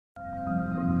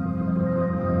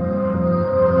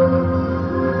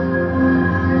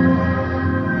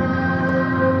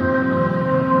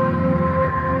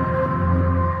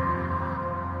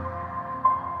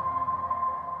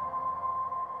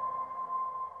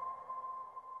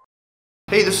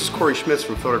Hey, this is Corey Schmitz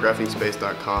from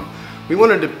PhotographingSpace.com. We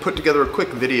wanted to put together a quick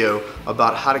video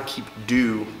about how to keep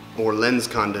dew or lens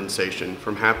condensation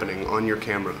from happening on your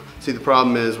camera. See, the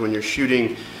problem is when you're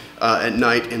shooting at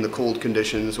night in the cold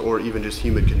conditions or even just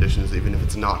humid conditions, even if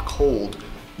it's not cold,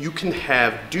 you can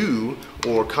have dew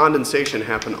or condensation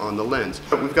happen on the lens.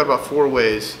 We've got about 4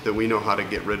 ways that we know how to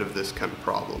get rid of this kind of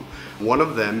problem. One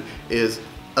of them is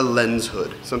a lens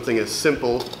hood, something as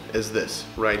simple as this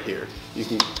right here. You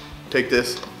can take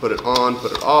this, put it on,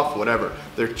 put it off, whatever.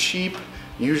 They're cheap,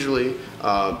 usually.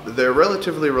 They're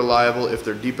relatively reliable if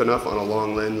they're deep enough on a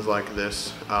long lens like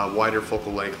this. Wider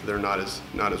focal length, they're not as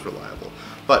reliable.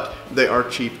 But they are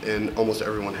cheap and almost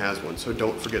everyone has one, so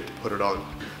don't forget to put it on.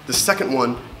 The second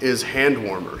one is hand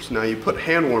warmers. Now you put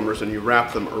hand warmers and you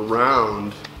wrap them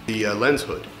around the lens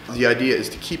hood. The idea is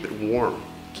to keep it warm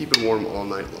all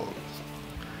night long.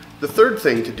 The third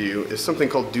thing to do is something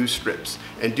called dew strips.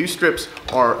 And dew strips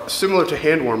are similar to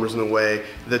hand warmers in the way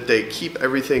that they keep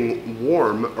everything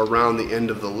warm around the end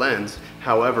of the lens.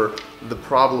 However, the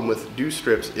problem with dew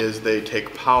strips is they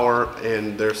take power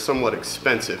and they're somewhat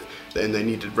expensive, and they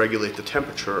need to regulate the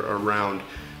temperature around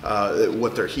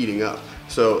what they're heating up.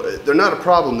 So they're not a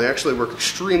problem, they actually work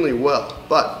extremely well,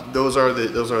 but those are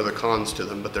the cons to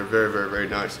them, but they're very, very, very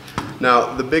nice.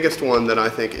 Now, the biggest one that I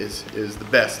think is the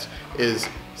best is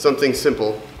something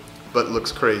simple, but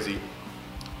looks crazy: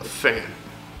 a fan.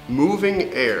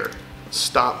 Moving air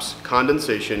stops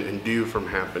condensation and dew from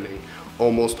happening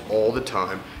almost all the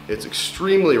time. It's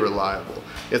extremely reliable.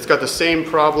 It's got the same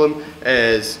problem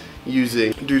as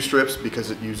using dew strips because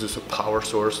it uses a power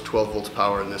source, 12 volts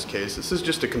power in this case. This is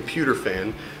just a computer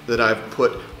fan that I've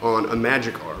put on a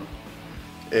magic arm.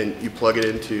 And you plug it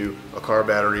into a car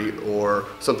battery or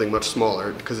something much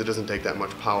smaller because it doesn't take that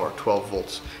much power, 12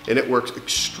 volts. And it works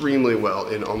extremely well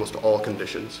in almost all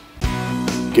conditions.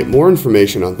 Get more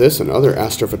information on this and other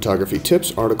astrophotography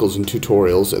tips, articles, and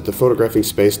tutorials at the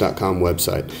PhotographingSpace.com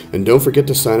website. And don't forget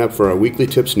to sign up for our weekly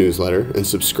tips newsletter and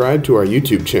subscribe to our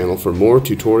YouTube channel for more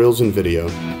tutorials and video.